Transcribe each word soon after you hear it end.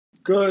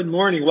Good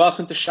morning.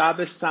 Welcome to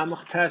Shabbos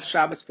Samach Tes,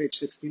 Shabbos page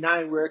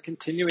 69. We're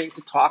continuing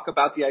to talk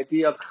about the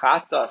idea of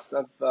chatas,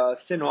 of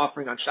sin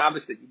offering on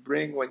Shabbos that you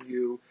bring when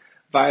you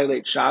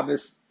violate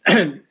Shabbos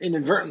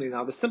inadvertently.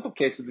 Now, the simple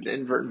case of an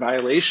inadvertent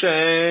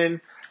violation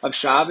of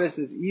Shabbos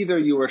is either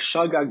you were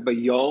shagag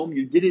bayom,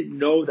 you didn't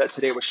know that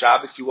today was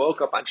Shabbos, you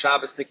woke up on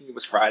Shabbos thinking it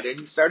was Friday and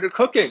you started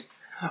cooking.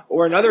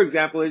 Or another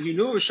example is you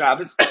knew it was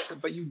Shabbos,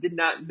 but you did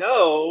not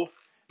know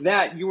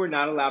that you were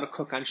not allowed to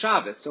cook on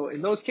Shabbos. So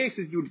in those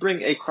cases, you would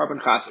bring a carbon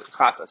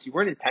chatas. You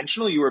weren't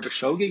intentional, you were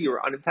b'shogi, you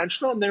were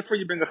unintentional, and therefore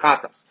you bring a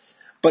chatas.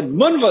 But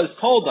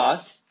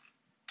Munvaz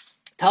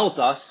tells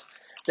us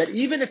that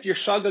even if you're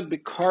shagag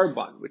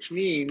b'karban, which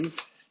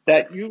means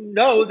that you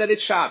know that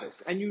it's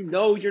Shabbos, and you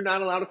know you're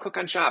not allowed to cook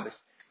on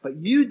Shabbos, but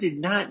you did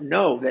not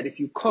know that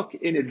if you cook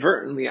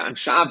inadvertently on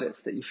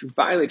Shabbos, that if you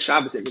violate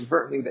Shabbos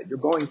inadvertently, that you're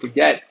going to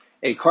get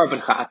a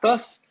carbon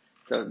chatas.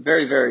 It's a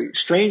very, very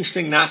strange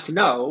thing not to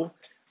know,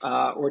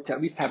 or to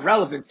at least have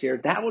relevance here.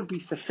 That would be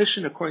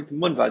sufficient according to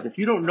Munvaz. If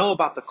you don't know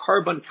about the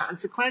carbon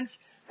consequence,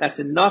 that's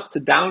enough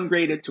to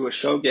downgrade it to a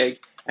shogeg,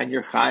 and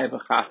you're chayav a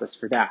chatas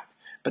for that.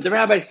 But the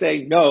rabbis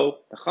say no.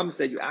 The Chum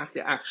said you have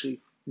to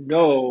actually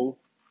know,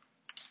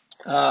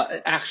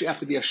 actually have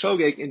to be a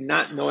shogeg in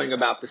not knowing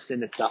about the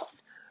sin itself.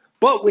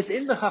 But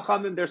within the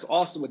Chachamim, there's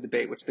also a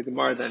debate, which the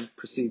Gemara then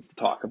proceeds to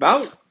talk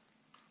about.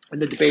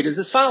 And the debate is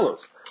as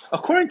follows.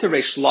 According to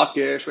Reish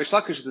Lakish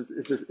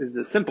is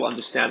the simple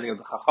understanding of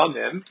the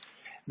Chachamim,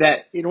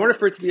 that in order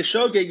for it to be a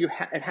shogeg,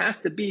 it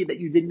has to be that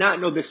you did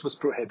not know this was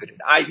prohibited,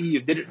 i.e.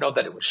 you didn't know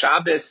that it was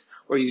Shabbos,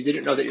 or you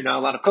didn't know that you're not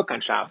allowed to cook on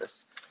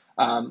Shabbos.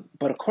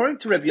 But according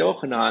to Rabbi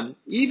Yochanan,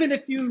 even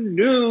if you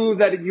knew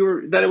that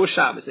it was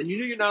Shabbos, and you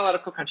knew you're not allowed to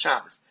cook on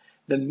Shabbos,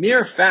 the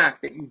mere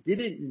fact that you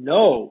didn't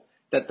know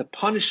that the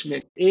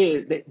punishment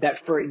is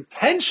that for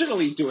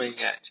intentionally doing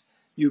it,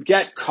 you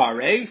get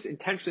kares,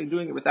 intentionally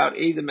doing it without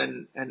edim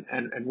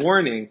and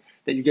warning,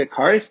 that you get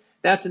kares,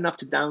 that's enough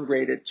to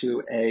downgrade it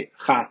to a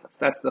chatas.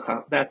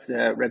 That's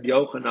Rabbi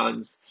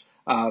Yochanan's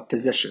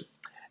position.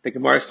 The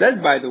Gemara says,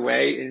 by the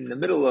way, in the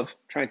middle of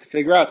trying to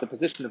figure out the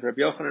position of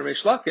Rabbi Yochanan and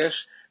Reish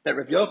Lakish, that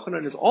Rabbi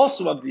Yochanan is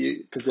also of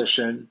the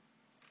position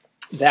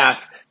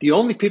that the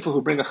only people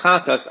who bring a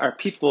chatas are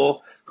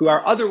people who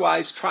are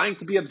otherwise trying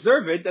to be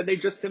observant, and they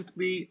just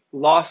simply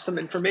lost some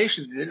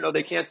information. They didn't know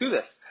they can't do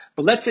this.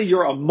 But let's say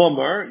you're a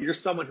mummer, you're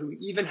someone who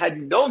even had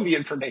known the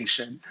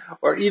information,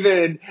 or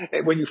even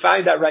when you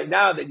find out right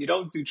now that you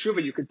don't do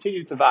tshuva, you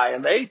continue to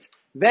violate,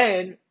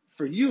 then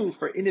for you,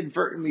 for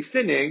inadvertently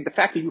sinning, the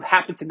fact that you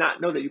happen to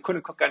not know that you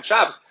couldn't cook on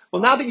Shabbos,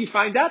 well, now that you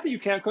find out that you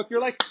can't cook,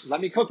 you're like, let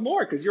me cook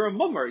more, because you're a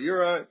mummer,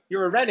 you're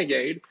a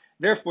renegade.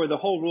 Therefore, the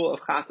whole rule of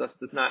chatas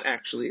does not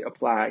actually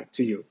apply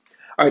to you.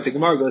 All right, the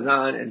Gemara goes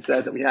on and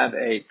says that we have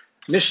a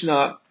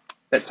Mishnah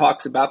that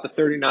talks about the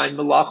 39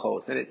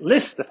 melachos, and it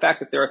lists the fact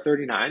that there are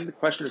 39. The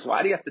question is,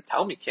 why do you have to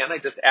tell me? Can't I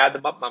just add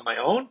them up on my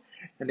own?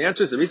 And the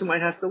answer is, the reason why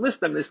it has to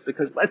list them is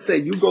because, let's say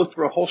you go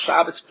through a whole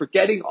Shabbos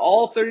forgetting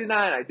all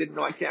 39. I didn't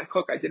know I can't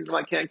cook. I didn't know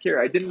I can't cure.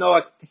 I didn't know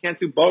I can't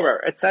do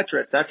borer,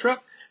 etc., etc.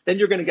 Then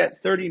you're going to get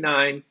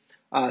 39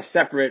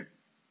 separate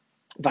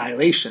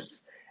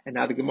violations. And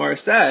now the Gemara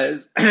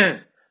says,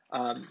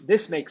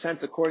 this makes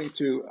sense according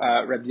to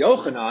Rabbi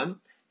Yochanan,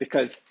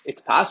 because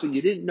it's possible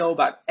you didn't know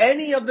about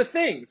any of the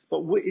things.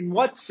 But in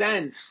what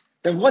sense?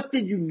 Then what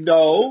did you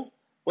know?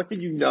 What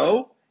did you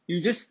know?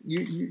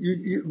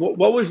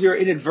 What was your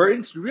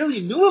inadvertence? You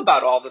really knew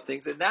about all the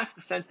things, and that's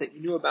the sense that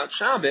you knew about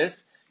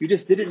Shabbos. You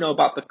just didn't know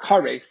about the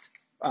kares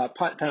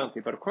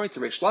penalty. But according to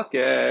Reish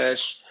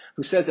Lakish,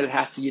 who says that it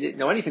has to be you didn't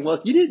know anything. Well,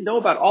 if you didn't know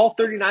about all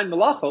 39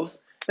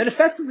 melachos, then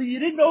effectively you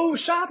didn't know it was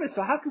Shabbos.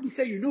 So how could we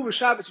say you knew it was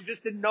Shabbos? You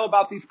just didn't know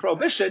about these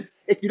prohibitions.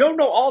 If you don't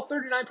know all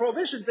 39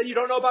 prohibitions, then you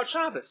don't know about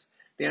Shabbos.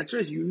 The answer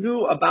is you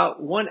knew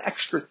about one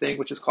extra thing,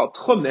 which is called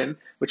tchumim,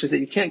 which is that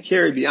you can't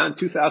carry beyond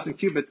 2,000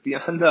 cubits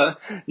beyond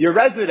your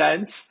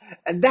residence,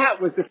 and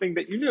that was the thing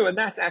that you knew, and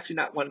that's actually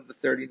not one of the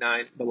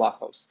 39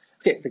 melachos.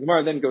 Okay, the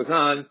Gemara then goes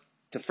on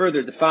to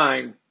further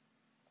define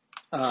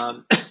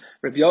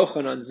Rabbi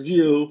Yochanan's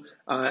view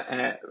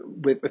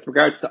with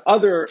regards to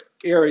other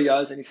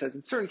areas, and he says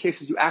in certain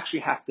cases you actually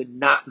have to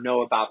not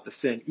know about the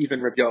sin.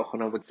 Even Rabbi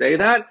Yochanan would say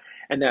that,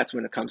 and that's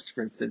when it comes to,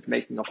 for instance,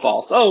 making a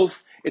false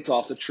oath. It's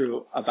also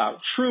true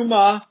about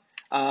truma.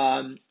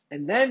 And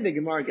then the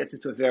Gemara gets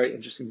into a very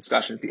interesting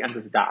discussion at the end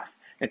of the daf.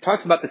 It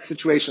talks about the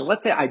situation.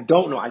 Let's say I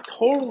don't know. I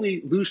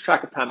totally lose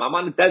track of time. I'm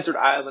on a desert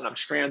island. I'm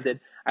stranded.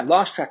 I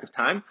lost track of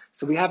time.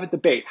 So we have a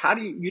debate. How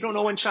do you don't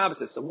know when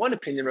Shabbos is. So one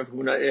opinion of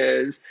Huna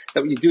is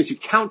that what you do is you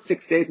count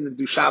 6 days and then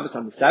do Shabbos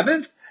on the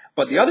 7th.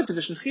 But the other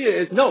position here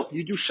is, no,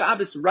 you do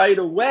Shabbos right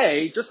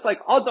away, just like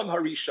Adam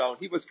Harishon.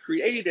 He was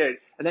created,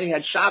 and then he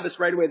had Shabbos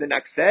right away the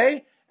next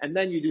day, and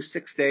then you do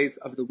 6 days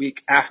of the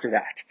week after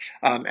that.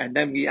 And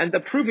then we end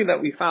up proving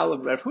that we follow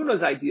Rav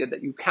Huna's idea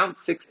that you count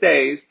 6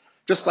 days,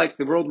 just like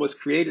the world was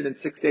created in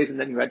 6 days and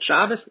then you had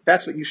Shabbos.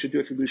 That's what you should do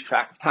if you lose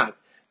track of time.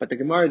 But the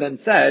Gemara then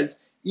says,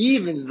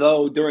 even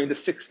though during the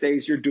 6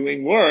 days you're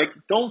doing work,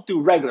 don't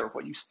do regular.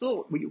 What you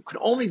can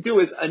only do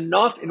is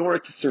enough in order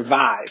to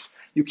survive.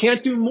 You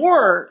can't do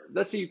more.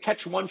 Let's say you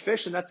catch one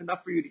fish and that's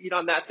enough for you to eat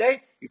on that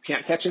day. You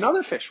can't catch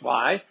another fish.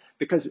 Why?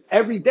 Because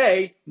every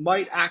day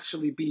might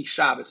actually be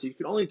Shabbos. So you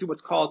can only do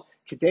what's called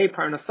Kedei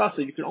Parnasah.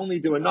 So you can only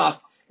do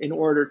enough in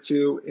order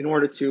to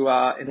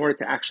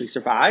actually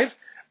survive.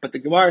 But the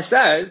Gemara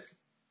says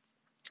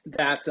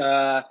that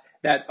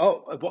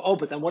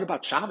but then what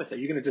about Shabbos? Are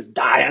you going to just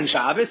die on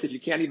Shabbos if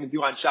you can't even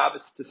do on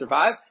Shabbos to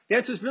survive? The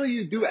answer is really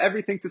you do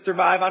everything to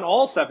survive on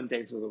all 7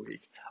 days of the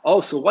week.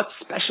 Oh, so what's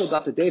special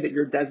about the day that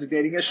you're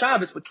designating as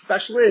Shabbos? What's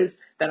special is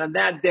that on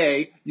that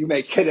day you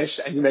make Kiddush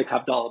and you make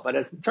Havdalah. But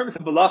as in terms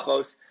of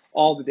Balachos,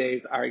 all the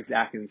days are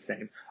exactly the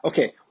same.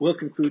 Okay, we'll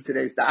conclude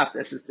today's daf.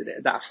 This is today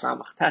daf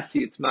Samach. See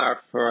you tomorrow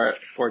for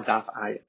daf Ayat.